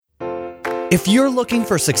If you're looking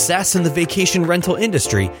for success in the vacation rental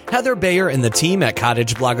industry, Heather Bayer and the team at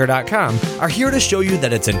cottageblogger.com are here to show you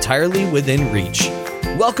that it's entirely within reach.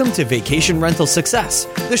 Welcome to Vacation Rental Success,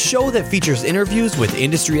 the show that features interviews with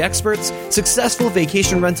industry experts, successful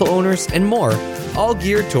vacation rental owners, and more, all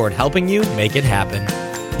geared toward helping you make it happen.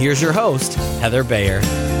 Here's your host, Heather Bayer.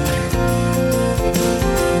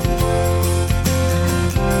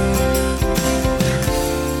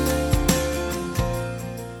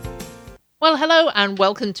 Well, hello and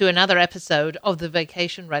welcome to another episode of the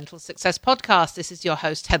Vacation Rental Success Podcast. This is your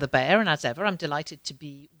host, Heather Bayer, and as ever, I'm delighted to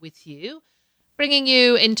be with you, bringing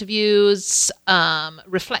you interviews,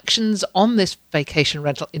 reflections on this vacation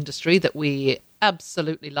rental industry that we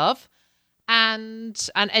absolutely love, and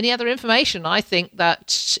any other information I think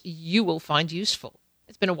that you will find useful.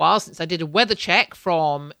 It's been a while since I did a weather check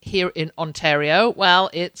from here in Ontario. Well,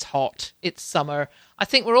 it's hot. It's summer. I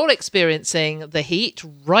think we're all experiencing the heat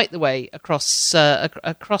right the way across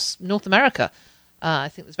North America. I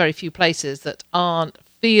think there's very few places that aren't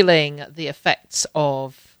feeling the effects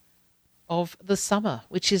of the summer,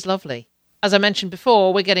 which is lovely. As I mentioned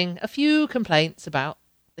before, we're getting a few complaints about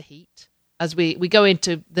the heat. As we go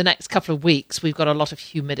into the next couple of weeks, we've got a lot of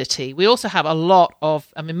humidity. We also have a lot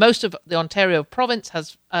of, most of the Ontario province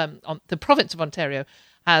has, the province of Ontario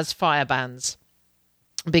has fire bans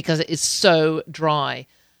because it is so dry.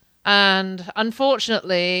 And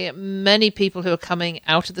unfortunately, many people who are coming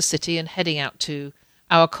out of the city and heading out to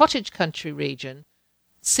our cottage country region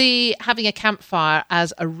see having a campfire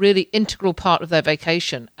as a really integral part of their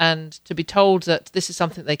vacation. And to be told that this is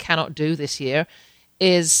something they cannot do this year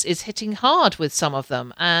is hitting hard with some of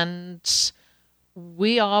them. And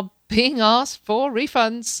we are being asked for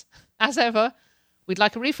refunds, as ever. We'd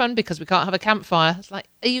like a refund because we can't have a campfire. It's like,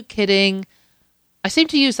 are you kidding? I seem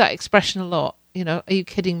to use that expression a lot. You know, are you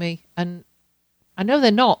kidding me? And I know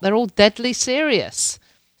they're not. They're all deadly serious.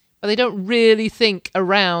 But they don't really think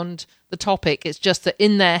around the topic. It's just that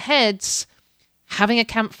in their heads, having a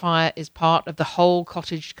campfire is part of the whole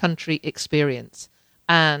cottage country experience.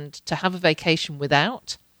 And to have a vacation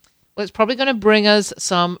without, well, it's probably going to bring us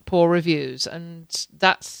some poor reviews. And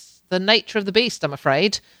that's the nature of the beast, I'm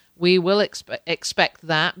afraid. We will expect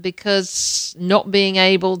that because not being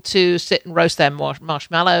able to sit and roast their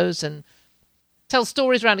marshmallows and tell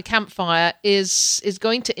stories around a campfire is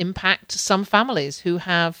going to impact some families who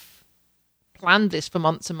have planned this for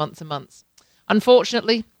months and months and months.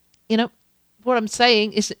 Unfortunately, what I'm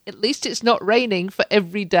saying is at least it's not raining for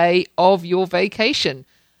every day of your vacation,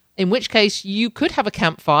 in which case you could have a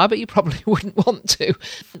campfire, but you probably wouldn't want to.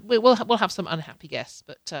 We'll have some unhappy guests,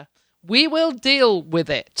 but we will deal with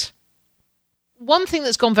it. One thing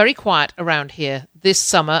that's gone very quiet around here this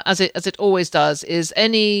summer, as it always does, is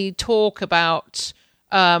any talk about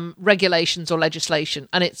regulations or legislation,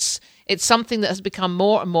 and it's something that has become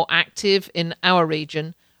more and more active in our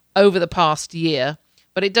region over the past year.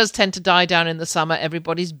 But it does tend to die down in the summer.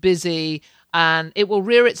 Everybody's busy, and it will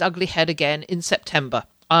rear its ugly head again in September.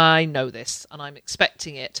 I know this, and I'm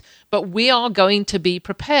expecting it. But we are going to be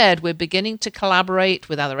prepared. We're beginning to collaborate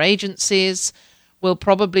with other agencies. We'll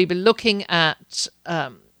probably be looking at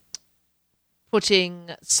putting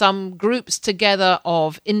some groups together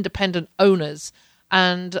of independent owners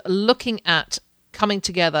and looking at coming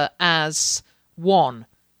together as one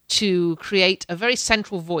to create a very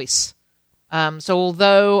central voice. So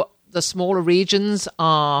although the smaller regions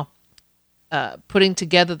are putting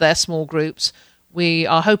together their small groups, we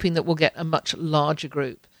are hoping that we'll get a much larger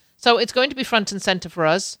group. So it's going to be front and center for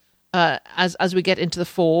us as we get into the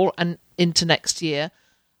fall and into next year.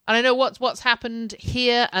 And I know what's happened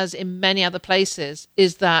here, as in many other places,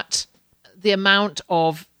 is that the amount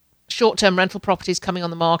of short-term rental properties coming on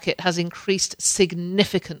the market has increased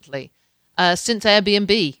significantly since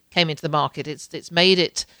Airbnb came into the market. It's made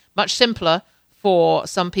it much simpler for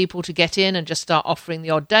some people to get in and just start offering the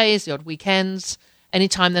odd days, the odd weekends,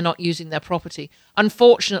 anytime they're not using their property.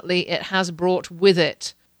 Unfortunately, it has brought with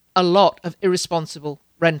it a lot of irresponsible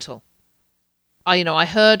rental. I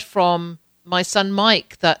heard from my son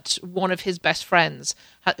Mike that one of his best friends,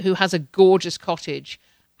 who has a gorgeous cottage,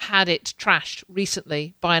 had it trashed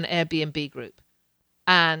recently by an Airbnb group.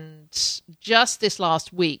 And just this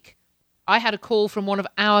last week, I had a call from one of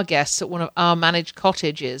our guests at one of our managed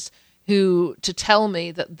cottages to tell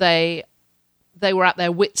me that they were at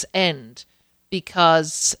their wits' end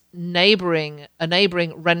because a neighboring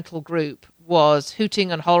rental group was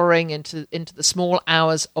hooting and hollering into the small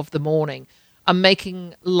hours of the morning and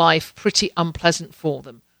making life pretty unpleasant for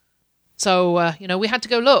them. So, we had to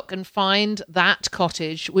go look and find that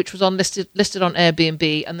cottage, which was listed on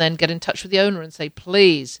Airbnb, and then get in touch with the owner and say,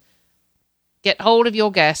 please, Get hold of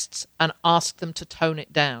your guests and ask them to tone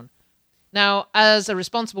it down. Now, as a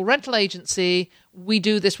responsible rental agency, we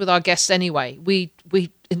do this with our guests anyway. We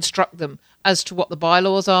instruct them as to what the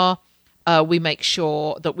bylaws are. We make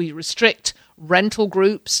sure that we restrict rental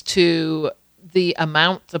groups to the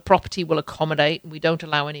amount the property will accommodate. We don't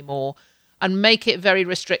allow any more, and make it very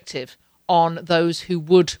restrictive on those who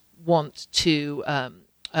would want to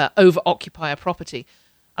over-occupy a property.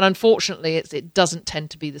 And unfortunately, it doesn't tend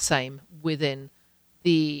to be the same within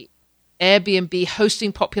the Airbnb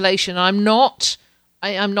hosting population. I'm not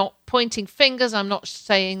pointing fingers. I'm not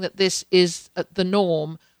saying that this is the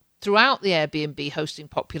norm throughout the Airbnb hosting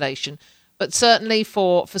population, but certainly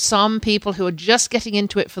for some people who are just getting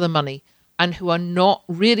into it for the money and who are not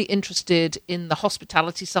really interested in the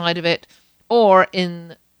hospitality side of it, or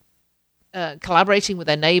in collaborating with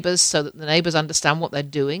their neighbors so that the neighbors understand what they're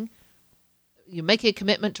doing, you make a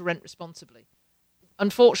commitment to rent responsibly.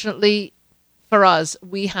 Unfortunately, for us,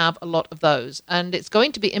 we have a lot of those, and it's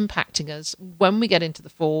going to be impacting us when we get into the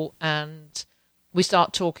fall and we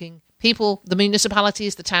start talking, the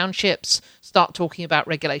municipalities, the townships, start talking about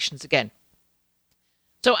regulations again.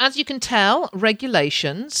 So as you can tell,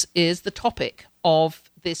 regulations is the topic of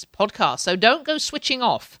this podcast. So don't go switching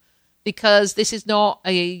off, because this is not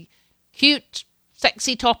a cute,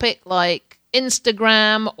 sexy topic like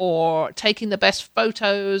Instagram or taking the best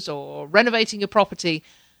photos or renovating your property.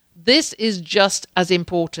 This is just as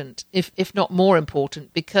important, if not more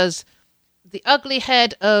important, because the ugly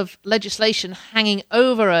head of legislation hanging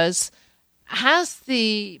over us has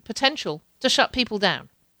the potential to shut people down.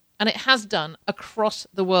 And it has done across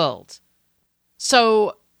the world.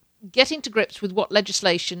 So getting to grips with what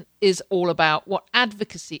legislation is all about, what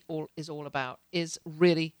advocacy is all about, is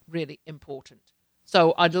really, really important.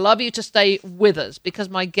 So I'd love you to stay with us, because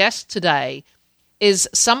my guest today is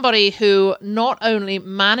somebody who not only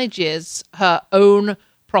manages her own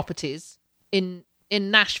properties in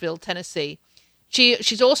Nashville, Tennessee,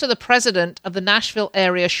 she's also the president of the Nashville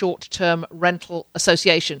Area Short-Term Rental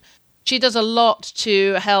Association. She does a lot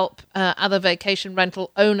to help other vacation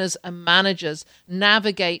rental owners and managers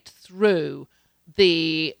navigate through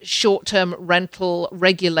the short-term rental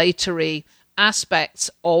regulatory aspects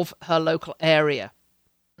of her local area.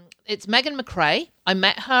 It's Megan McRae. I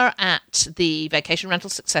met her at the Vacation Rental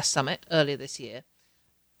Success Summit earlier this year.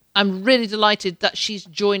 I'm really delighted that she's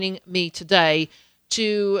joining me today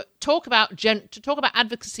to talk about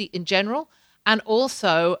advocacy in general, and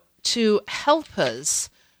also to help us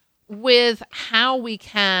with how we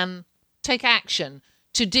can take action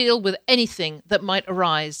to deal with anything that might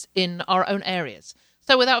arise in our own areas.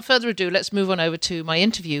 So without further ado, let's move on over to my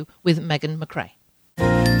interview with Megan McRae.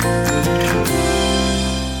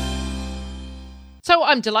 So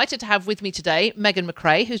I'm delighted to have with me today Megan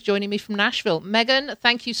McRae, who's joining me from Nashville. Megan,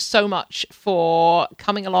 thank you so much for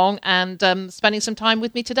coming along and spending some time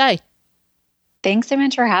with me today. Thanks so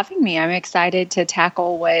much for having me. I'm excited to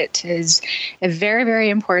tackle what is a very, very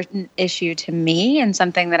important issue to me, and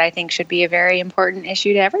something that I think should be a very important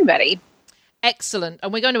issue to everybody. Excellent.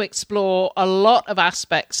 And we're going to explore a lot of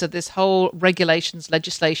aspects of this whole regulations,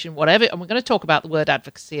 legislation, whatever. And we're going to talk about the word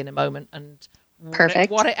advocacy in a moment and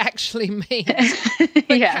what it actually means.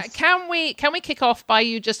 Yes. Can we kick off by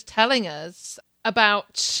you just telling us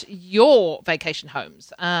about your vacation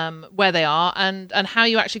homes, where they are, and how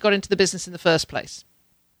you actually got into the business in the first place?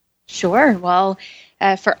 Sure. Well,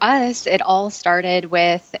 for us, it all started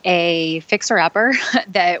with a fixer-upper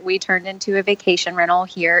that we turned into a vacation rental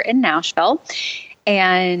here in Nashville.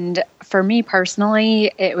 And for me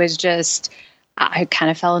personally, it was just, I kind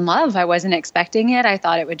of fell in love. I wasn't expecting it. I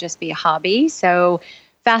thought it would just be a hobby. So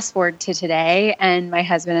fast forward to today, and my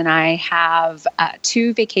husband and I have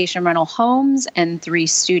 2 vacation rental homes and 3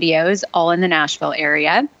 studios, all in the Nashville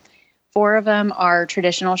area. 4 of them are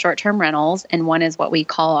traditional short-term rentals, and 1 is what we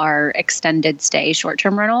call our extended stay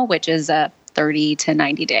short-term rental, which is a 30 to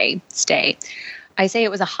 90-day stay. I say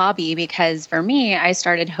it was a hobby because for me, I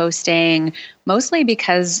started hosting mostly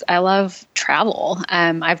because I love travel.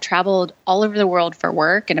 I've traveled all over the world for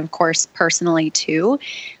work, and of course, personally too.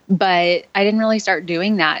 But I didn't really start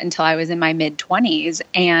doing that until I was in my mid-20s.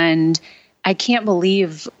 And I can't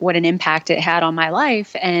believe what an impact it had on my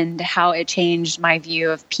life and how it changed my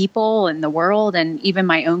view of people and the world and even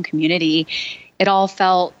my own community. It all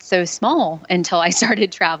felt so small until I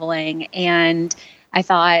started traveling. And I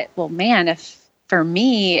thought, well, man, if for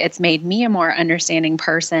me, it's made me a more understanding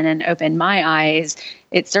person and opened my eyes,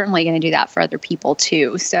 it's certainly going to do that for other people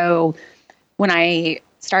too. So when I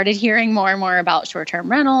started hearing more and more about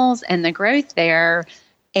short-term rentals and the growth there,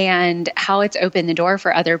 and how it's opened the door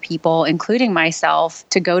for other people, including myself,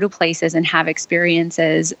 to go to places and have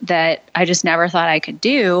experiences that I just never thought I could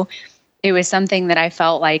do. It was something that I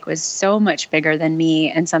felt like was so much bigger than me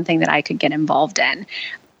and something that I could get involved in.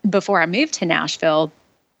 Before I moved to Nashville,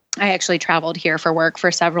 I actually traveled here for work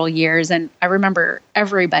for several years. And I remember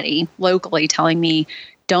everybody locally telling me,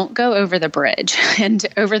 don't go over the bridge. And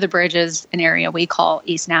over the bridge is an area we call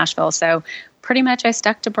East Nashville. So pretty much I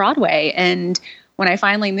stuck to Broadway. And when I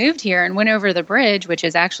finally moved here and went over the bridge, which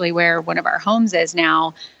is actually where one of our homes is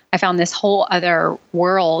now, I found this whole other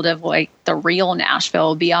world of like the real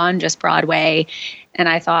Nashville beyond just Broadway. And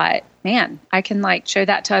I thought, man, I can like show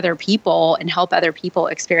that to other people and help other people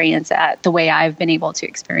experience that the way I've been able to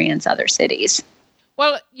experience other cities.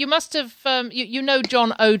 Well, you must have, you know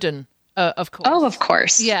John Oden, of course. Oh, of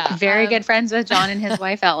course. Yeah. Very good friends with John and his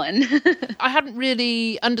wife, Ellen. I hadn't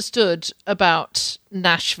really understood about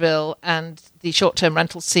Nashville and the short-term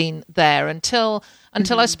rental scene there until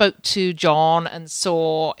I spoke to John and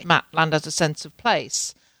saw Mapland as a Sense of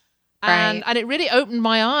Place. And it really opened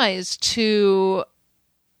my eyes to,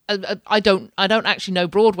 I don't actually know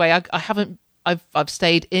Broadway. I've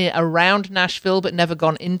stayed around Nashville, but never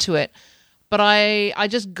gone into it. But I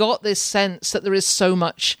just got this sense that there is so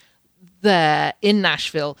much there in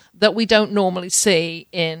Nashville that we don't normally see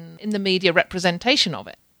in the media representation of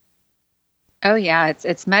it. Oh yeah,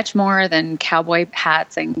 it's much more than cowboy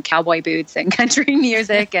hats and cowboy boots and country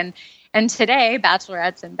music and today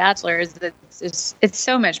bachelorettes and bachelors. It's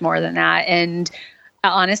so much more than that. And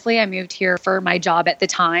honestly, I moved here for my job at the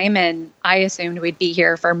time, and I assumed we'd be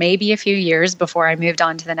here for maybe a few years before I moved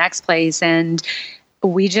on to the next place. And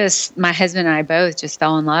my husband and I both just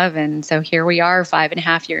fell in love. And so here we are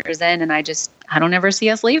 5.5 years in, and I don't ever see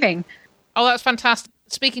us leaving. Oh, that's fantastic.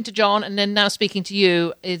 Speaking to John and then now speaking to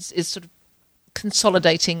you is sort of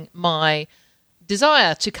consolidating my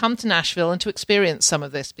desire to come to Nashville and to experience some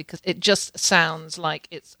of this, because it just sounds like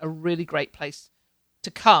it's a really great place to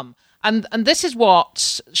come. And this is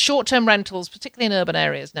what short-term rentals, particularly in urban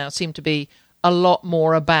areas now, seem to be a lot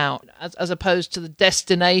more about, as opposed to the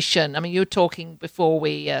destination. I mean, you were talking before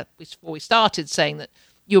we started, saying that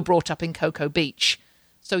you were brought up in Cocoa Beach,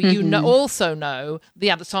 so you also know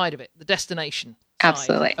the other side of it, the destination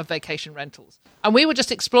side of vacation rentals. And we were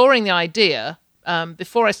just exploring the idea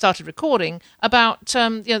before I started recording about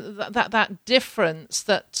that difference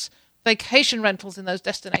that vacation rentals in those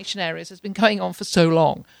destination areas has been going on for so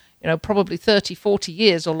long, probably 30, 40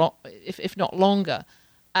 years or if not longer.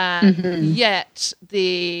 And yet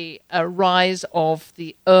the rise of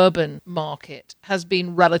the urban market has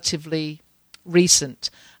been relatively recent.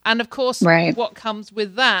 And of course, what comes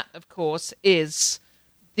with that, of course, is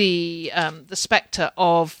the spectre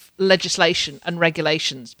of legislation and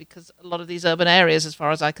regulations, because a lot of these urban areas, as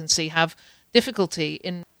far as I can see, have difficulty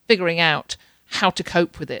in figuring out how to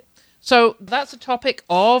cope with it. So that's the topic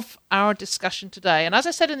of our discussion today. And as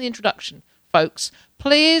I said in the introduction, folks,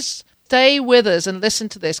 please stay with us and listen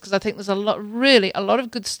to this, because I think there's a lot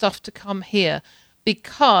of good stuff to come here,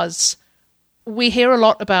 because we hear a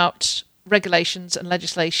lot about regulations and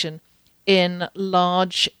legislation in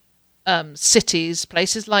large cities,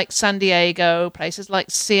 places like San Diego, places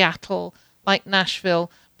like Seattle, like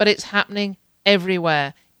Nashville, but it's happening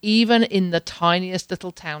everywhere, even in the tiniest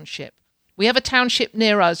little township. We have a township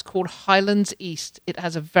near us called Highlands East. It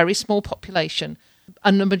has a very small population,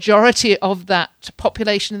 and the majority of that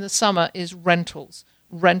population in the summer is rental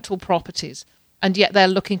properties, and yet they're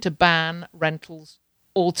looking to ban rentals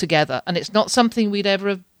altogether. And it's not something we'd ever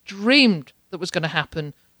have dreamed that was going to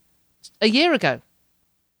happen a year ago,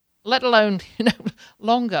 let alone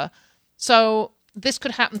longer. So this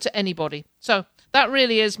could happen to anybody. So that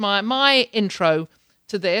really is my intro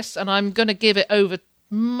to this, and I'm going to give it over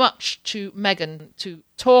much to Megan to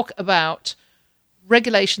talk about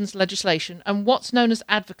regulations, legislation, and what's known as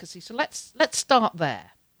advocacy. So let's start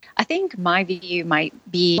there. I think my view might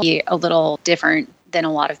be a little different than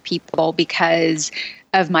a lot of people because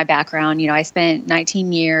of my background. I spent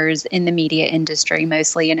 19 years in the media industry,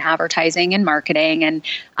 mostly in advertising and marketing, and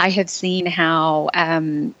I have seen how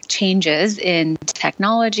changes in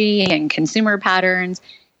technology and consumer patterns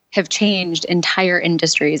have changed entire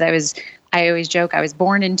industries. I always joke, I was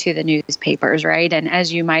born into the newspapers, right? And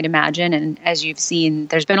as you might imagine, and as you've seen,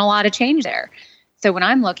 there's been a lot of change there. So when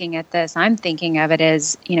I'm looking at this, I'm thinking of it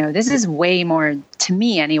as, this is way more, to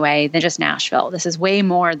me anyway, than just Nashville. This is way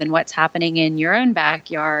more than what's happening in your own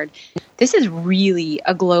backyard. This is really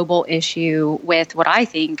a global issue with what I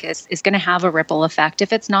think is going to have a ripple effect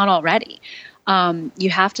if it's not already. You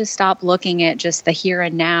have to stop looking at just the here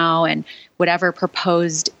and now and whatever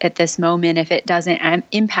proposed at this moment. If it doesn't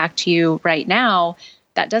impact you right now,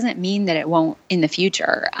 that doesn't mean that it won't in the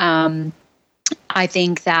future. I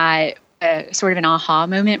think that sort of an aha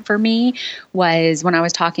moment for me was when I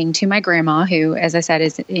was talking to my grandma, who, as I said,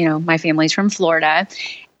 is, my family's from Florida.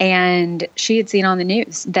 And she had seen on the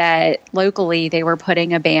news that locally they were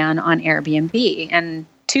putting a ban on Airbnb. And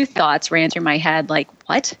two thoughts ran through my head, like,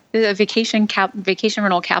 what? The vacation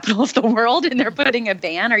rental capital of the world, and they're putting a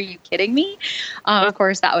ban? Are you kidding me? Of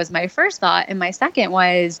course, that was my first thought. And my second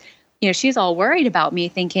was, she's all worried about me,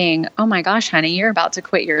 thinking, oh my gosh, honey, you're about to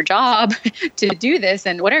quit your job to do this.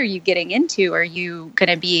 And what are you getting into? Are you going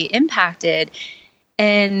to be impacted?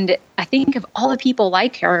 And I think of all the people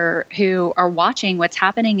like her who are watching what's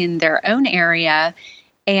happening in their own area,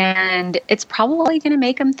 and it's probably going to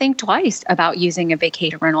make them think twice about using a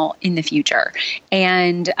vacation rental in the future.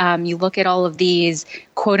 And you look at all of these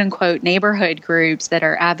quote unquote neighborhood groups that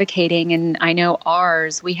are advocating, and I know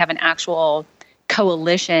ours, we have an actual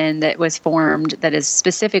coalition that was formed that is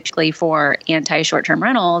specifically for anti-short-term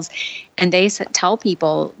rentals. And they tell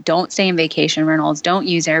people, don't stay in vacation rentals, don't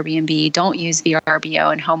use Airbnb, don't use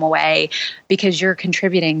VRBO and HomeAway, because you're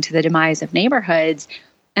contributing to the demise of neighborhoods.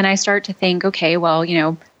 And I start to think, okay, well,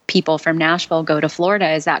 people from Nashville go to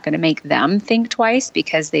Florida. Is that going to make them think twice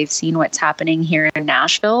because they've seen what's happening here in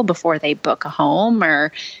Nashville before they book a home?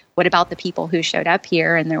 Or what about the people who showed up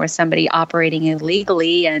here and there was somebody operating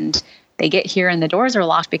illegally and they get here and the doors are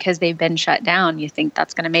locked because they've been shut down? You think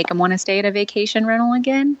that's going to make them want to stay at a vacation rental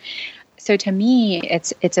again? So to me,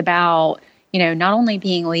 it's about, not only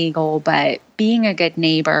being legal, but being a good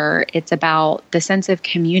neighbor. It's about the sense of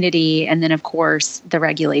community. And then, of course, the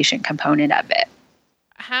regulation component of it.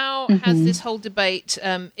 How has this whole debate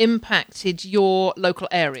impacted your local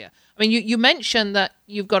area? I mean, you mentioned that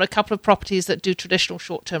you've got a couple of properties that do traditional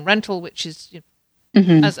short-term rental, which is,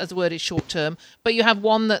 as the word is short-term, but you have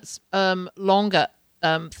one that's longer,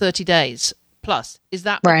 30 days plus. Is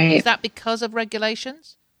that right? Is that because of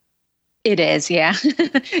regulations? It is, yeah.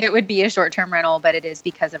 It would be a short-term rental, but it is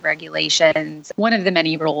because of regulations. One of the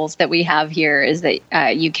many rules that we have here is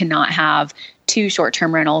that you cannot have two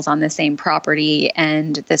short-term rentals on the same property,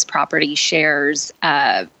 and this property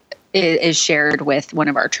is shared with one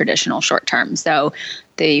of our traditional short-term. So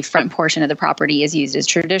the front portion of the property is used as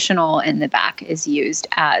traditional, and the back is used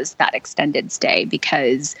as that extended stay,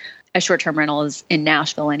 because a short-term rental is, in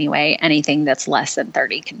Nashville anyway, anything that's less than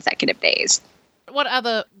 30 consecutive days. What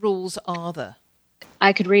other rules are there?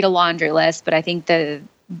 I could read a laundry list, but I think the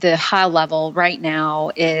high level right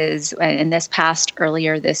now is, and this passed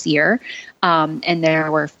earlier this year, and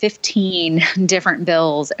there were 15 different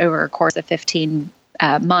bills over a course of 15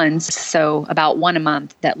 months, so about one a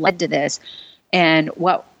month, that led to this. And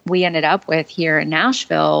what we ended up with here in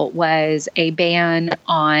Nashville was a ban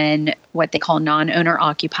on what they call non-owner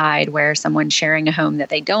occupied, where someone's sharing a home that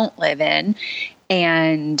they don't live in.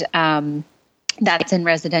 And that's in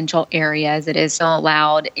residential areas. It is still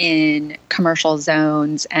allowed in commercial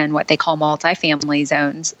zones and what they call multifamily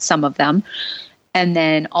zones, some of them. And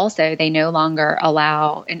then also they no longer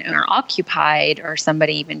allow an owner occupied or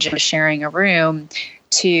somebody even just sharing a room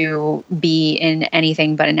to be in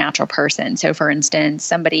anything but a natural person. So for instance,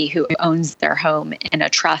 somebody who owns their home in a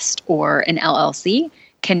trust or an LLC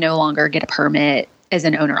can no longer get a permit as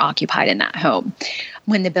an owner occupied in that home.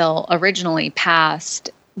 When the bill originally passed,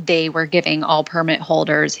 they were giving all permit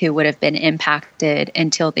holders who would have been impacted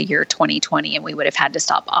until the year 2020, and we would have had to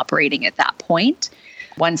stop operating at that point.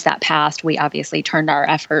 Once that passed, we obviously turned our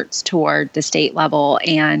efforts toward the state level,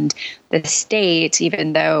 and the state,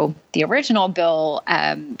 even though the original bill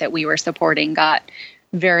that we were supporting got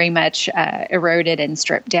very much eroded and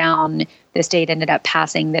stripped down, the state ended up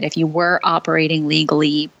passing that if you were operating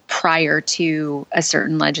legally prior to a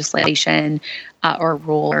certain legislation or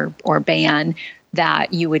rule or ban,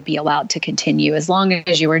 that you would be allowed to continue as long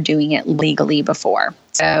as you were doing it legally before.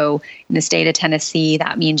 So in the state of Tennessee,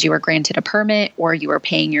 that means you were granted a permit or you were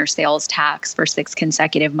paying your sales tax for 6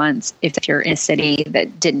 consecutive months if you're in a city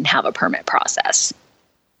that didn't have a permit process.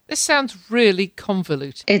 This sounds really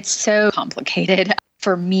convoluted. It's so complicated.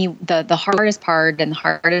 For me, the hardest part and the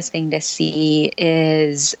hardest thing to see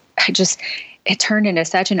is it turned into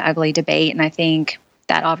such an ugly debate. And I think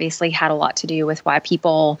that obviously had a lot to do with why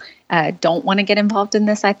people don't want to get involved in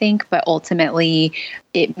this, I think. But ultimately,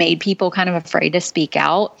 it made people kind of afraid to speak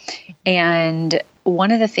out. And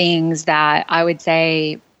one of the things that I would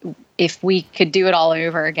say, if we could do it all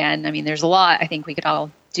over again, I mean, there's a lot I think we could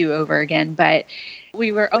all do over again, but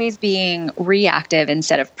we were always being reactive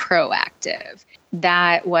instead of proactive.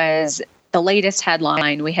 That was the latest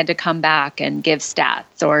headline. We had to come back and give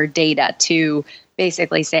stats or data to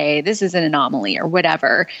basically say this is an anomaly or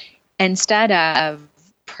whatever, instead of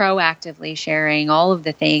proactively sharing all of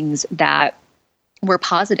the things that were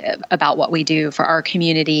positive about what we do for our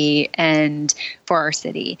community and for our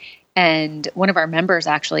city. And one of our members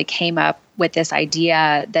actually came up with this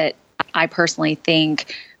idea that I personally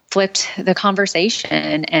think flipped the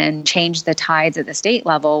conversation and changed the tides at the state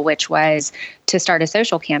level, which was to start a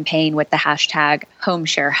social campaign with the hashtag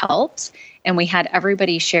 #HomeShareHelps. And we had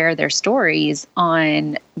everybody share their stories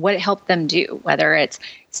on what it helped them do, whether it's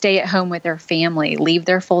stay at home with their family, leave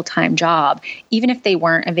their full-time job. Even if they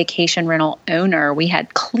weren't a vacation rental owner, we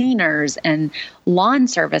had cleaners and lawn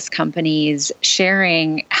service companies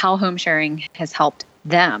sharing how home sharing has helped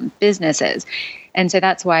them, businesses. And so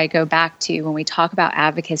that's why I go back to when we talk about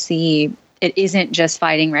advocacy, it isn't just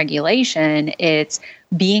fighting regulation, it's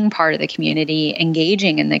being part of the community,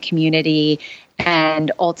 engaging in the community,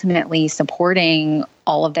 and ultimately supporting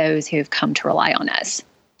all of those who've come to rely on us.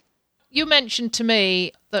 You mentioned to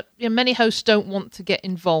me that many hosts don't want to get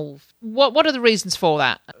involved. What are the reasons for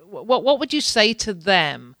that? What would you say to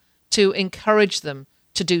them to encourage them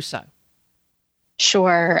to do so?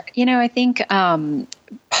 Sure. I think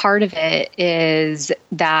part of it is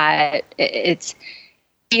that it's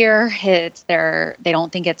fear. They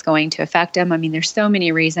don't think it's going to affect them. I mean, there's so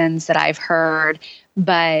many reasons that I've heard,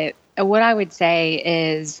 but what I would say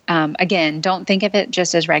is, again, don't think of it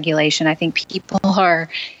just as regulation. I think people are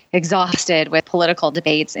exhausted with political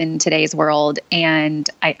debates in today's world, and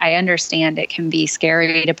I understand it can be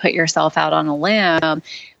scary to put yourself out on a limb.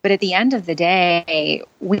 But at the end of the day,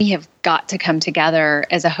 we have got to come together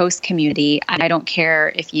as a host community. I don't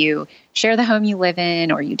care if you share the home you live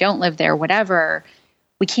in or you don't live there, whatever.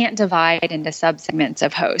 We can't divide into subsegments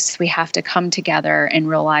of hosts. We have to come together and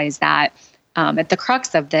realize that at the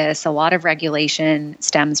crux of this, a lot of regulation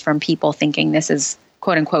stems from people thinking this is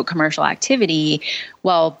quote unquote commercial activity.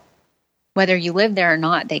 Well, whether you live there or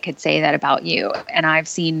not, they could say that about you. And I've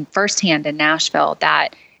seen firsthand in Nashville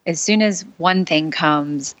that as soon as one thing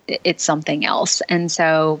comes, it's something else. And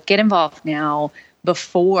so get involved now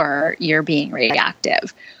before you're being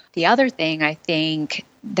reactive. The other thing I think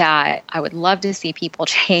that I would love to see people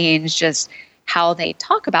change just how they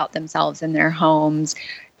talk about themselves in their homes.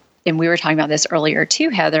 And we were talking about this earlier too,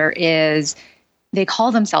 Heather, is they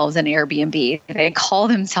call themselves an Airbnb. They call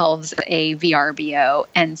themselves a VRBO.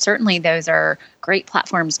 And certainly those are great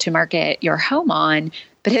platforms to market your home on.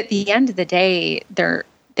 But at the end of the day, they're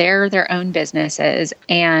their own businesses.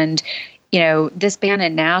 And, this ban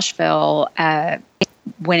in Nashville,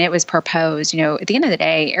 when it was proposed, at the end of the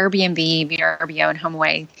day, Airbnb, VRBO, and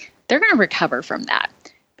HomeAway, they're going to recover from that.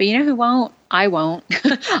 But you know who won't? I won't.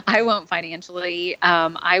 I won't financially.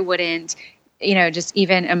 I wouldn't, just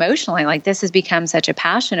even emotionally. Like, this has become such a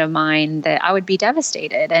passion of mine that I would be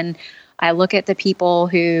devastated. And I look at the people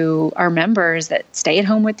who are members that stay at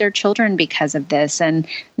home with their children because of this. And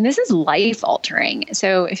this is life altering.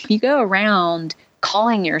 So if you go around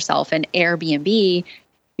calling yourself an Airbnb,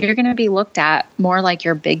 you're going to be looked at more like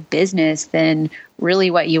your big business than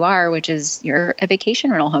really what you are, which is you're a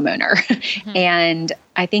vacation rental homeowner. Mm-hmm. And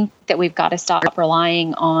I think that we've got to stop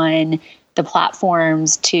relying on the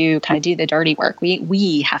platforms to kind of do the dirty work.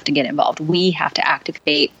 We have to get involved. We have to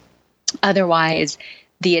activate. Otherwise,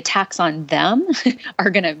 the attacks on them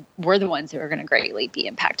we're the ones who are going to greatly be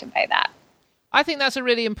impacted by that. I think that's a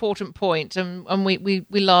really important point. And we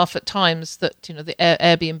laugh at times that, the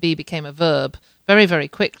Airbnb became a verb very, very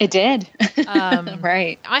quickly. It did.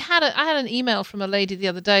 Right. I had an email from a lady the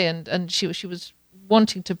other day, and she was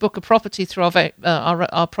wanting to book a property through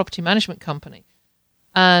our property management company.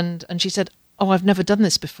 And she said, "Oh, I've never done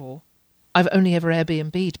this before. I've only ever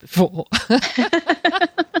Airbnb'd before."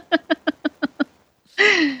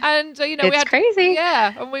 And it's crazy.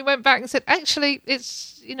 Yeah, and we went back and said, actually,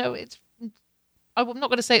 it's I'm not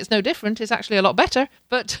going to say it's no different. It's actually a lot better,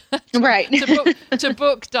 but right to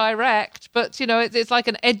book direct. But it's like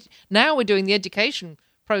now we're doing the education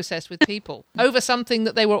process with people over something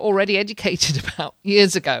that they were already educated about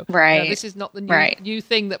years ago. Right. This is not the new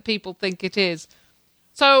thing that people think it is.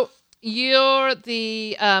 So you're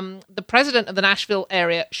the president of the Nashville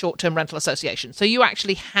Area Short-Term Rental Association. So you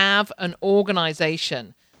actually have an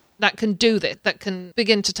organization that can do this, that can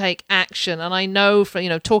begin to take action. And I know from,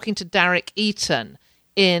 talking to Derek Eaton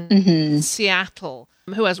in Seattle,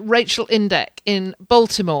 who has Rachel Indek in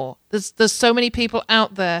Baltimore. There's so many people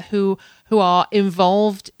out there who are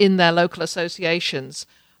involved in their local associations.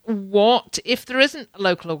 What if there isn't a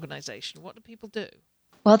local organization? What do people do?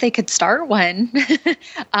 Well, they could start one.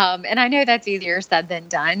 And I know that's easier said than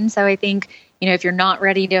done. So I think, if you're not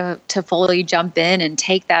ready to fully jump in and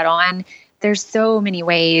take that on, there's so many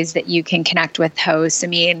ways that you can connect with hosts. I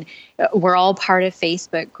mean, we're all part of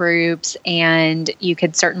Facebook groups, and you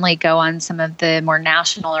could certainly go on some of the more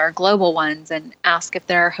national or global ones and ask if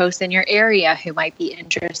there are hosts in your area who might be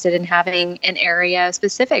interested in having an area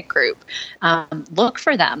specific group. Look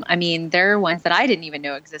for them. I mean, there are ones that I didn't even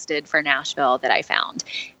know existed for Nashville that I found.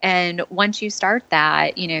 And once you start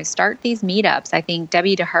that, start these meetups. I think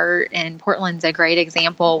Debbie DeHart in Portland's a great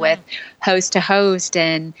example with Host to Host,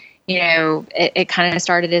 and it kind of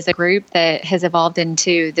started as a group that has evolved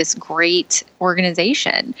into this great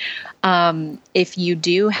organization. If you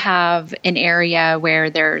do have an area where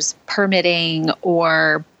there's permitting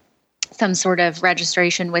or some sort of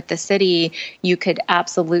registration with the city, you could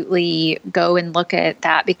absolutely go and look at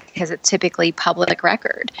that because it's typically public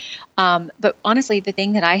record. But honestly, the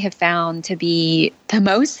thing that I have found to be the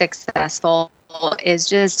most successful is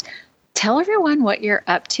just tell everyone what you're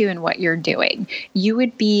up to and what you're doing. You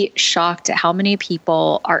would be shocked at how many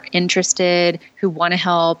people are interested, who want to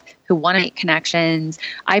help, who want to make connections.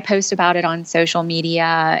 I post about it on social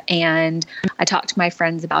media and I talk to my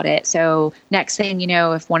friends about it. So next thing you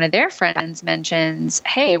know, if one of their friends mentions,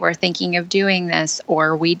 hey, we're thinking of doing this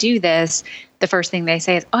or we do this, the first thing they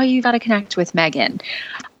say is, oh, you got to connect with Megan.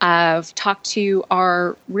 I've talked to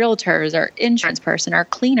our realtors, our insurance person, our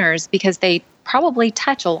cleaners, because they probably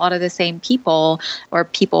touch a lot of the same people or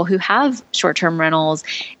people who have short-term rentals.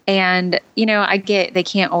 And, I get they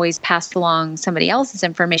can't always pass along somebody else's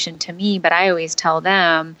information to me, but I always tell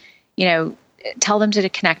them, tell them to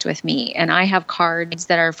connect with me. And I have cards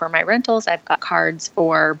that are for my rentals. I've got cards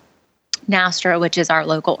for NASTRA, which is our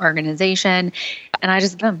local organization. And I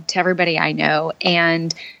just give them to everybody I know.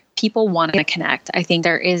 And people want to connect. I think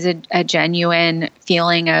there is a genuine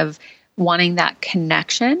feeling of wanting that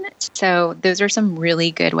connection. So those are some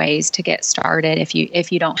really good ways to get started if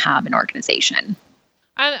you don't have an organization.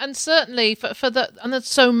 And certainly and there's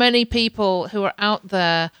so many people who are out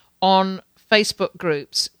there on Facebook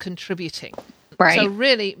groups contributing. Right. So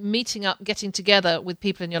really meeting up, getting together with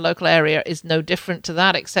people in your local area is no different to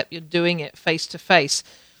that, except you're doing it face to face.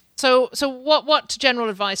 So what general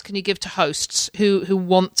advice can you give to hosts who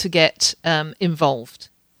want to get involved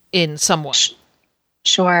in some way?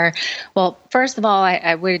 Sure. Well, first of all,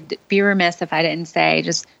 I would be remiss if I didn't say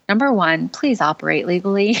just number one, please operate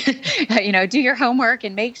legally. Do your homework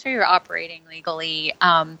and make sure you're operating legally.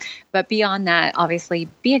 But beyond that, obviously,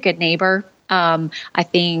 be a good neighbor. I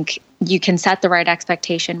think you can set the right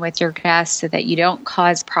expectation with your guests so that you don't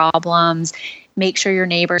cause problems. Make sure your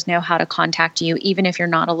neighbors know how to contact you, even if you're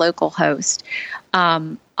not a local host.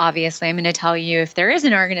 Obviously, I'm going to tell you if there is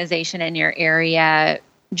an organization in your area,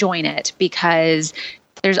 join it, because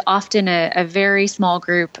there's often a very small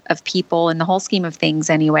group of people in the whole scheme of things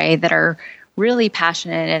anyway that are really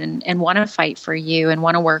passionate and want to fight for you and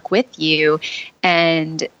want to work with you,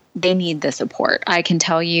 and they need the support. I can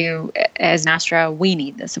tell you as NASTRA, we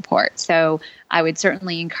need the support. So I would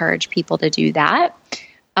certainly encourage people to do that.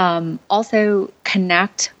 Also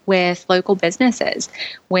connect with local businesses.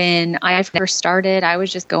 When I first started, I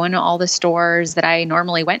was just going to all the stores that I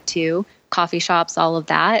normally went to, coffee shops, all of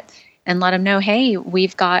that, and let them know, hey,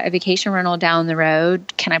 we've got a vacation rental down the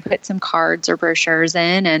road. Can I put some cards or brochures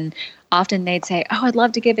in? And often they'd say, oh, I'd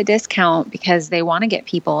love to give a discount because they want to get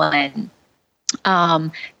people in.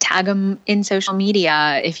 Tag them in social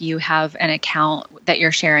media if you have an account that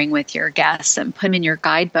you're sharing with your guests, and put them in your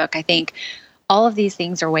guidebook. I think all of these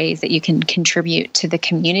things are ways that you can contribute to the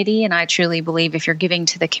community. And I truly believe if you're giving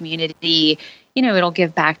to the community, it'll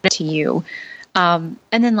give back to you. And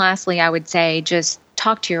then lastly, I would say just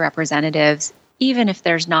talk to your representatives. Even if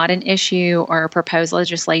there's not an issue or a proposed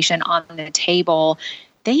legislation on the table,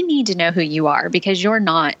 they need to know who you are, because you're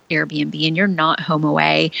not Airbnb and you're not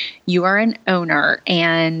HomeAway. You are an owner.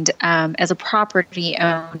 And as a property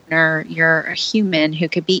owner, you're a human who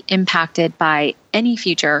could be impacted by any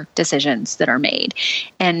future decisions that are made.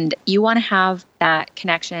 And you want to have that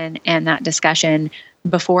connection and that discussion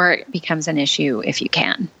before it becomes an issue if you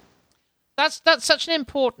can. That's such an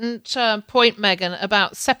important point, Megan,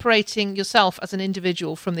 about separating yourself as an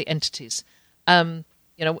individual from the entities.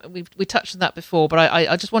 We touched on that before, but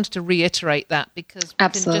I just wanted to reiterate that, because we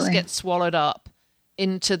can just get swallowed up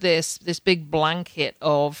into this big blanket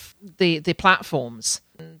of the platforms.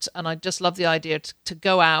 And I just love the idea to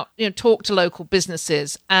go out, talk to local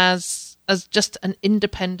businesses as just an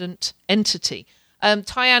independent entity.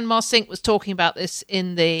 Tyann Marcink was talking about this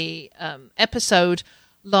in the episode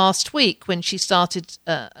last week when she started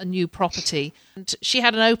a new property, and she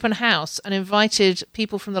had an open house and invited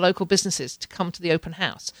people from the local businesses to come to the open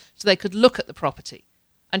house so they could look at the property.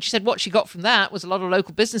 And she said what she got from that was a lot of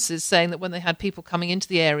local businesses saying that when they had people coming into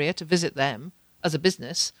the area to visit them as a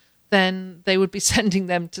business, then they would be sending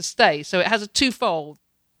them to stay. So it has a twofold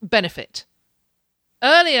benefit.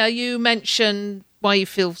 Earlier, you mentioned why you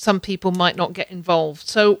feel some people might not get involved.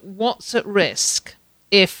 So what's at risk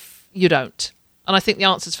if you don't? And I think the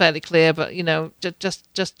answer is fairly clear, but,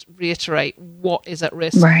 just reiterate what is at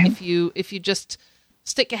risk if you just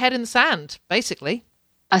stick your head in the sand, basically.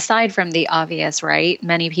 Aside from the obvious, right?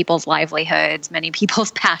 Many people's livelihoods, many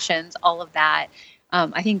people's passions, all of that.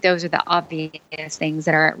 I think those are the obvious things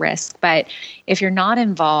that are at risk. But if you're not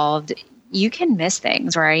involved, you can miss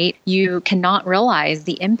things, right? You cannot realize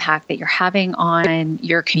the impact that you're having on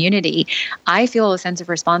your community. I feel a sense of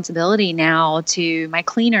responsibility now to my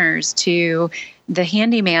cleaners, to the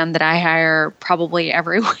handyman that I hire probably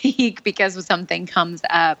every week because something comes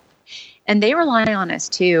up. And they rely on us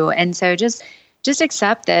too. And so just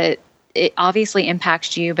accept that it obviously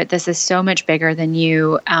impacts you, but this is so much bigger than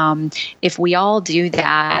you. If we all do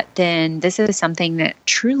that, then this is something that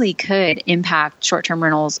truly could impact short-term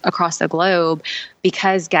rentals across the globe,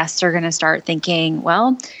 because guests are going to start thinking,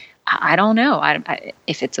 well, I don't know.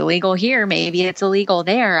 If it's illegal here, maybe it's illegal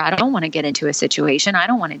there. I don't want to get into a situation. I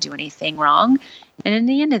don't want to do anything wrong. And in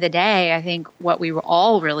the end of the day, I think what we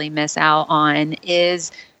all really miss out on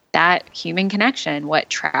is that human connection, what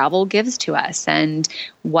travel gives to us, and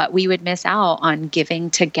what we would miss out on giving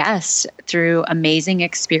to guests through amazing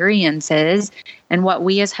experiences, and what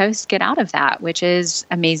we as hosts get out of that, which is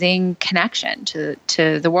amazing connection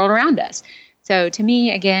to the world around us. So to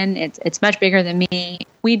me, again, it's much bigger than me.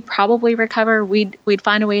 We'd probably recover. We'd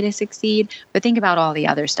find a way to succeed. But think about all the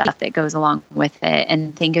other stuff that goes along with it,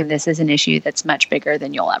 and think of this as an issue that's much bigger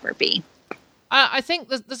than you'll ever be. I think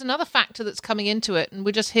there's another factor that's coming into it, and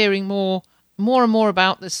we're just hearing more and more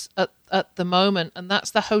about this at the moment, and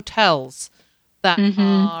that's the hotels that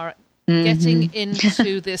are getting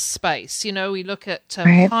into this space. We look at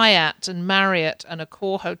Hyatt and Marriott and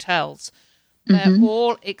Accor hotels. They're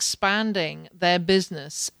all expanding their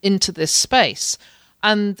business into this space,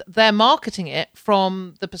 and they're marketing it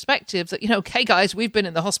from the perspective that, okay, guys, we've been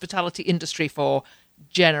in the hospitality industry for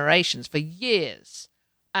generations, for years.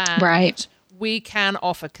 And we can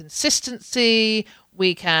offer consistency.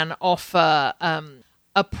 We can offer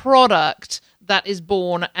a product that is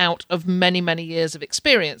born out of many, many years of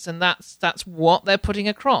experience, and that's what they're putting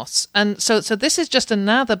across. And so this is just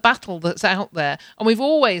another battle that's out there. And we've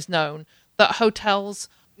always known that hotels,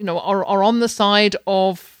 are on the side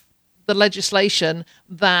of the legislation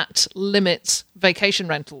that limits vacation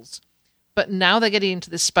rentals. But now they're getting into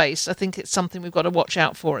this space. I think it's something we've got to watch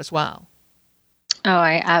out for as well. Oh,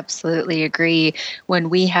 I absolutely agree. When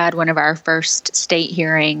we had one of our first state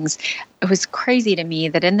hearings, it was crazy to me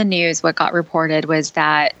that in the news, what got reported was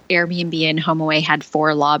that Airbnb and HomeAway had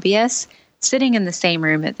 4 lobbyists sitting in the same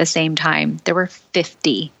room at the same time. There were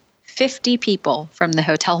 50 people from the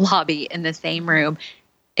hotel lobby in the same room.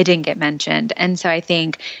 It didn't get mentioned. And so I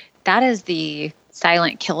think that is the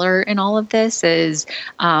silent killer in all of this, is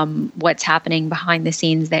what's happening behind the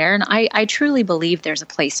scenes there. And I truly believe there's a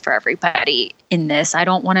place for everybody in this. I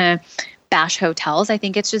don't want to bash hotels. I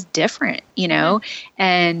think it's just different, but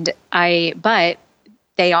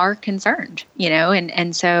they are concerned,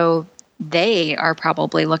 and so they are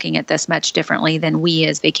probably looking at this much differently than we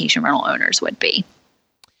as vacation rental owners would be.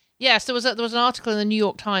 Yes, there was an article in the New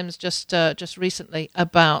York Times just recently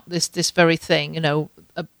about this very thing,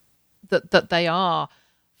 that they are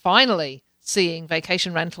finally seeing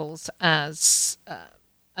vacation rentals as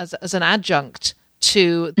an adjunct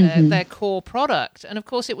to their core product. And of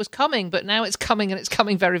course it was coming, but now it's coming, and it's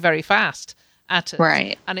coming very, very fast at us.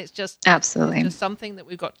 Right. And it's just absolutely just something that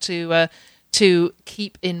we've got to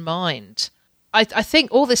keep in mind. I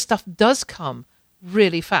think all this stuff does come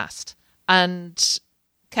really fast and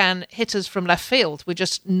can hit us from left field. We're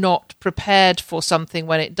just not prepared for something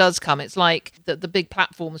when it does come. It's like the big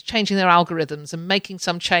platforms changing their algorithms and making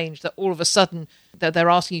some change that all of a sudden they're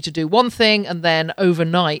asking you to do one thing, and then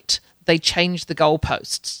overnight they change the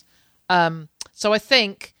goalposts. So I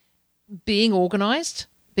think being organized,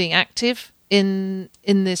 being active in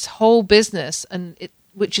this whole business,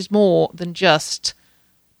 which is more than just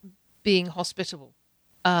being hospitable,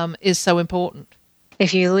 is so important.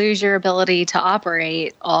 If you lose your ability to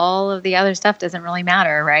operate, all of the other stuff doesn't really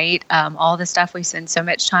matter, right? All the stuff we spend so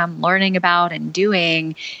much time learning about and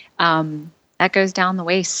doing, that goes down the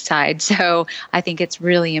wayside. So I think it's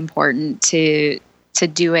really important to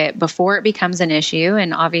do it before it becomes an issue.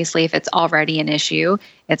 And obviously, if it's already an issue,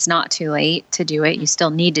 it's not too late to do it. You still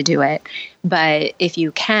need to do it. But if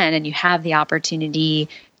you can and you have the opportunity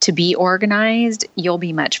to be organized, you'll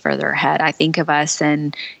be much further ahead. I think of us,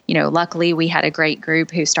 and luckily we had a great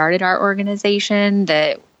group who started our organization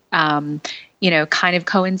that kind of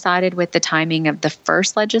coincided with the timing of the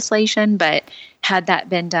first legislation. But had that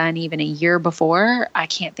been done even a year before, I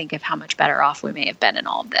can't think of how much better off we may have been in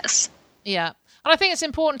all of this. Yeah. And I think it's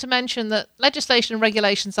important to mention that legislation and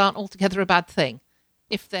regulations aren't altogether a bad thing.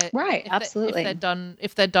 If they're right, absolutely.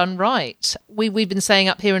 If they're done right. We've been saying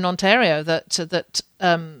up here in Ontario that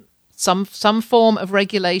some form of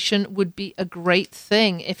regulation would be a great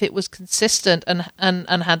thing if it was consistent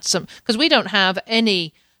and had some, because we don't have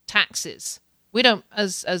any taxes. We don't,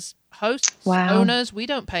 as hosts, owners, we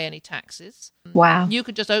don't pay any taxes. Wow. You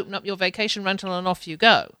could just open up your vacation rental and off you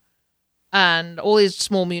go. And all these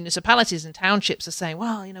small municipalities and townships are saying,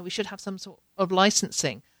 well, we should have some sort of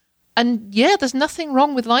licensing. And yeah, there's nothing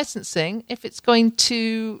wrong with licensing if it's going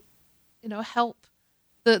to, help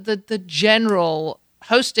the general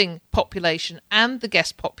hosting population and the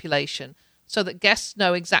guest population, so that guests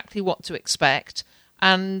know exactly what to expect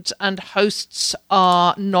and hosts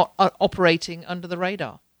are not operating under the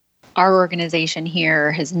radar. Our organization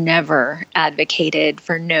here has never advocated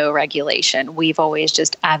for no regulation. We've always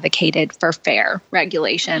just advocated for fair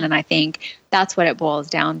regulation. And I think that's what it boils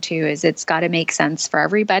down to, is it's got to make sense for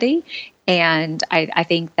everybody. And I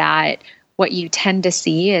think that what you tend to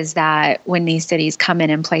see is that when these cities come in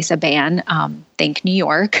and place a ban, think New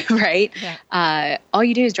York, right? Yeah. All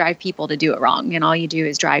you do is drive people to do it wrong, and all you do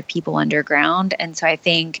is drive people underground. And so I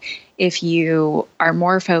think if you are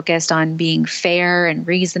more focused on being fair and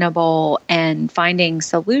reasonable and finding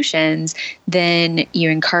solutions, then you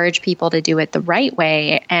encourage people to do it the right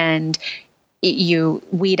way, and you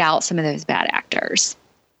weed out some of those bad actors.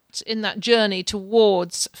 In that journey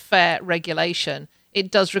towards fair regulation, it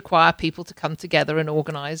does require people to come together and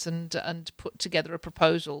organise and put together a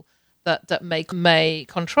proposal that may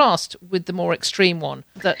contrast with the more extreme one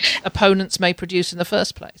that opponents may produce in the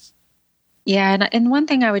first place. Yeah, and one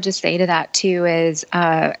thing I would just say to that too is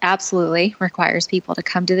absolutely requires people to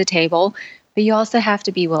come to the table, but you also have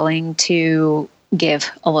to be willing to give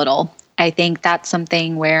a little. I think that's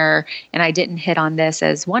something where, and I didn't hit on this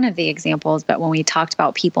as one of the examples, but when we talked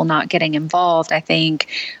about people not getting involved, I think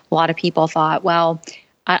a lot of people thought, well,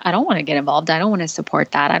 I don't want to get involved. I don't want to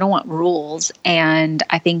support that. I don't want rules. And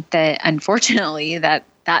I think that unfortunately that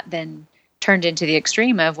then turned into the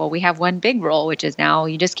extreme of, well, we have one big rule, which is now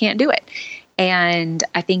you just can't do it. And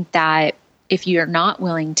I think that if you're not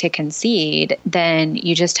willing to concede, then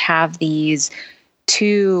you just have these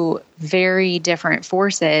two very different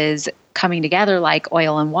forces coming together like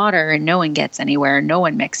oil and water, and no one gets anywhere, no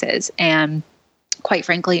one mixes. And quite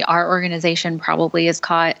frankly, our organization probably has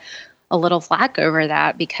caught a little flack over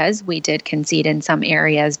that because we did concede in some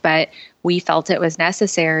areas, but we felt it was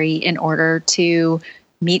necessary in order to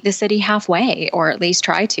meet the city halfway, or at least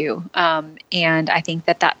try to. And I think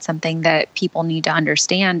that that's something that people need to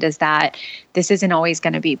understand, is that this isn't always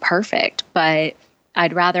going to be perfect, but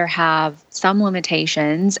I'd rather have some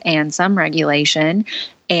limitations and some regulation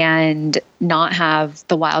and not have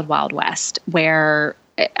the wild, wild west where,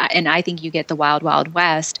 and I think you get the wild, wild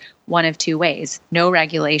west one of two ways: no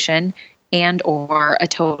regulation and or a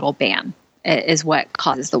total ban is what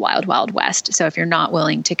causes the wild, wild west. So if you're not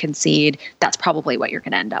willing to concede, that's probably what you're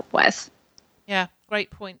going to end up with. Yeah, great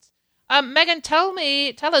points. Megan, tell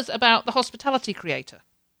us about the Hospitality Creator.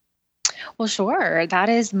 Well, sure. That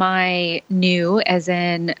is my new, as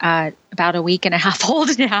in about a week and a half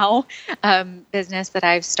old now, business that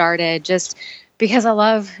I've started just because I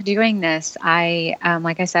love doing this.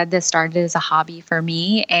 Like I said, this started as a hobby for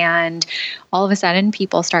me, and all of a sudden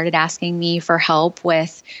people started asking me for help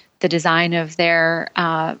with the design of their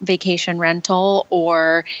vacation rental,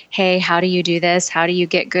 or, hey, how do you do this? How do you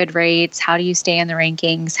get good rates? How do you stay in the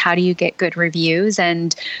rankings? How do you get good reviews?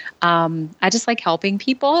 And I just like helping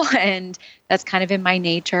people, and that's kind of in my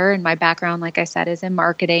nature, and my background, like I said, is in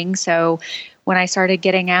marketing. So when I started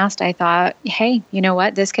getting asked, I thought, hey, you know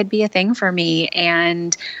what? This could be a thing for me.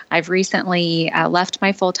 And I've recently left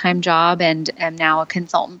my full-time job and am now a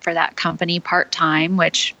consultant for that company part-time,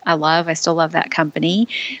 which I love. I still love that company.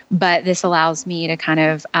 But this allows me to kind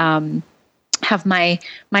of have my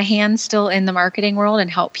hands still in the marketing world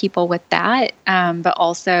and help people with that, but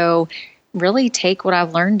also really take what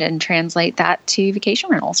I've learned and translate that to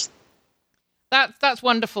vacation rentals. That's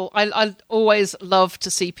wonderful. I always love to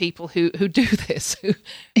see people who do this,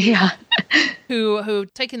 who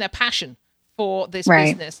taking their passion for this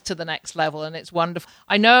business to the next level, and it's wonderful.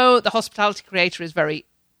 I know the Hospitality Creator is very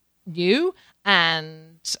new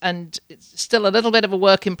and it's still a little bit of a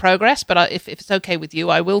work in progress, but if it's okay with you,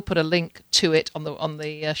 I will put a link to it on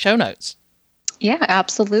the show notes. Yeah,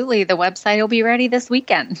 absolutely. The website will be ready this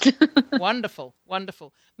weekend. Wonderful,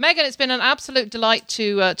 wonderful. Megan, it's been an absolute delight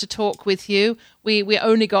to talk with you. We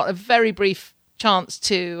only got a very brief chance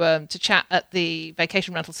to chat at the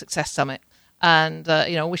Vacation Rental Success Summit, and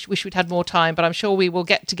wish we'd had more time, but I'm sure we will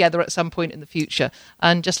get together at some point in the future.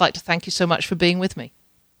 And just like to thank you so much for being with me.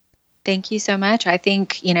 Thank you so much. I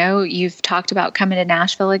think, you've talked about coming to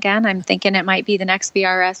Nashville again. I'm thinking it might be the next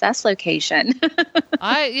VRSS location.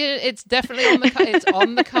 It's definitely on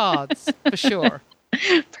the cards for sure.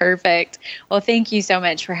 Perfect. Well, thank you so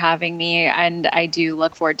much for having me. And I do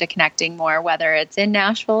look forward to connecting more, whether it's in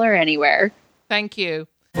Nashville or anywhere. Thank you.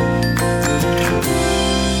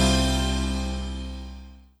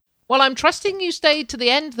 Well, I'm trusting you stayed to the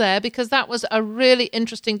end there because that was a really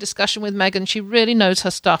interesting discussion with Megan. She really knows her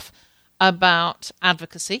stuff about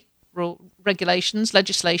advocacy, regulations,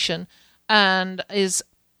 legislation, and is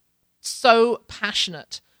so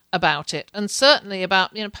passionate about it, and certainly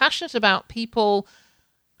about passionate about people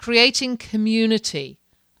creating community.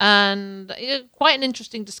 And quite an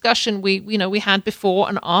interesting discussion we had before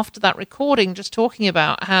and after that recording, just talking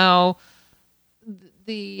about how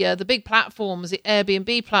the big platforms, the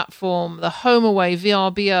Airbnb platform, the HomeAway,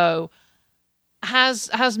 VRBO,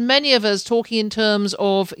 has many of us talking in terms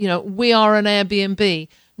of, we are an Airbnb.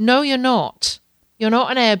 No, you're not. You're not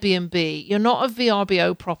an Airbnb. You're not a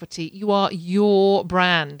VRBO property. You are your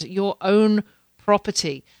brand, your own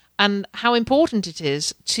property. And how important it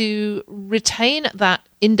is to retain that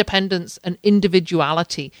independence and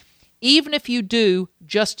individuality, even if you do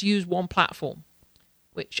just use one platform,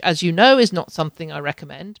 which, as you know, is not something I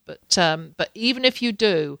recommend. But even if you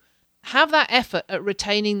do, have that effort at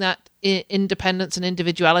retaining that independence and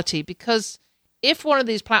individuality, because if one of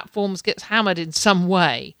these platforms gets hammered in some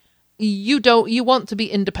way, you want to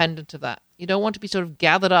be independent of that. You don't want to be sort of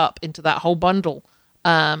gathered up into that whole bundle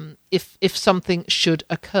if something should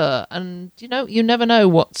occur. And you never know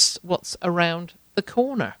what's around the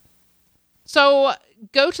corner. So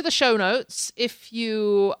go to the show notes if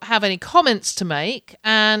you have any comments to make,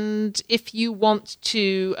 and if you want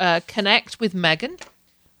to connect with Megan.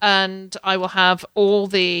 And I will have all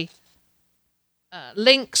the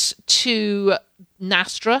links to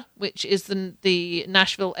NASTRA, which is the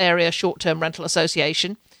Nashville Area Short-Term Rental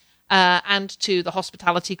Association, and to the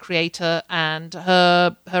Hospitality Creator and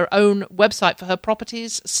her own website for her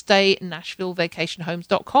properties,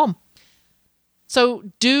 staynashvillevacationhomes.com. So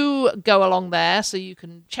do go along there so you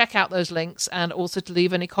can check out those links and also to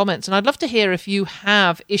leave any comments. And I'd love to hear if you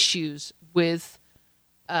have issues with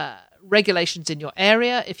regulations in your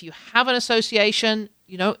area. If you have an association,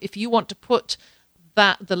 if you want to put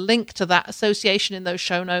the link to that association in those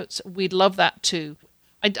show notes, we'd love that too.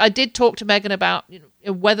 I did talk to Megan about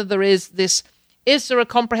whether there is there a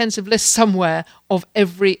comprehensive list somewhere of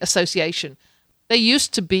every association. There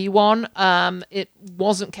used to be one. It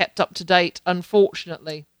wasn't kept up to date,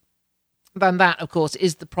 unfortunately. And that, of course,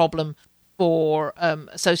 is the problem for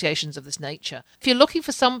associations of this nature. If you're looking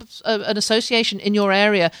for an association in your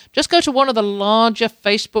area, just go to one of the larger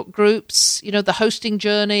Facebook groups, the Hosting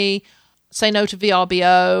Journey, Say No to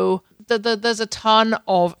VRBO. There's a ton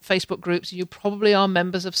of Facebook groups. You probably are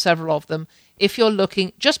members of several of them. If you're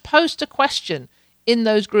looking, just post a question in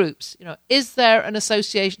those groups. Is there an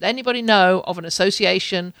association? Anybody know of an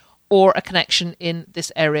association or a connection in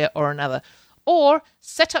this area or another? Or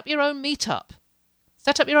set up your own meetup.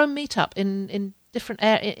 Set up your own meetup in different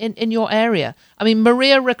in your area. I mean,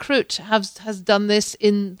 Maria Recruit has done this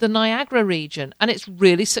in the Niagara region, and it's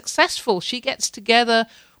really successful. She gets together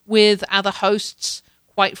with other hosts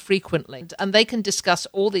quite frequently, and they can discuss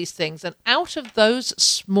all these things. And out of those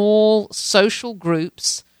small social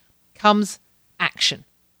groups comes action,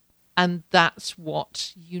 and that's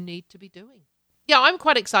what you need to be doing. Yeah, I'm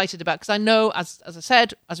quite excited about, because I know, as I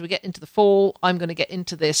said, as we get into the fall, I'm going to get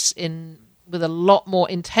into this with a lot more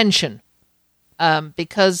intention,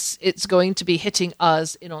 because it's going to be hitting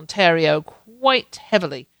us in Ontario quite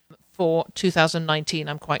heavily for 2019,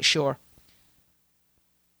 I'm quite sure.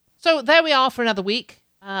 So there we are for another week.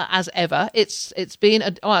 As ever, it's been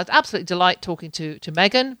an absolute delight talking to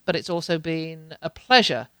Megan, but it's also been a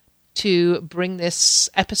pleasure to bring this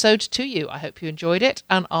episode to you. I hope you enjoyed it,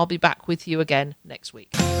 and I'll be back with you again next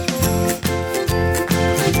week.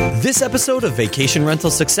 This episode of Vacation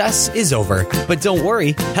Rental Success is over, but don't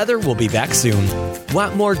worry, Heather will be back soon.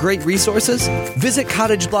 Want more great resources? Visit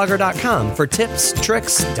cottageblogger.com for tips,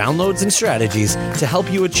 tricks, downloads, and strategies to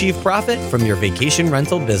help you achieve profit from your vacation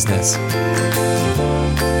rental business.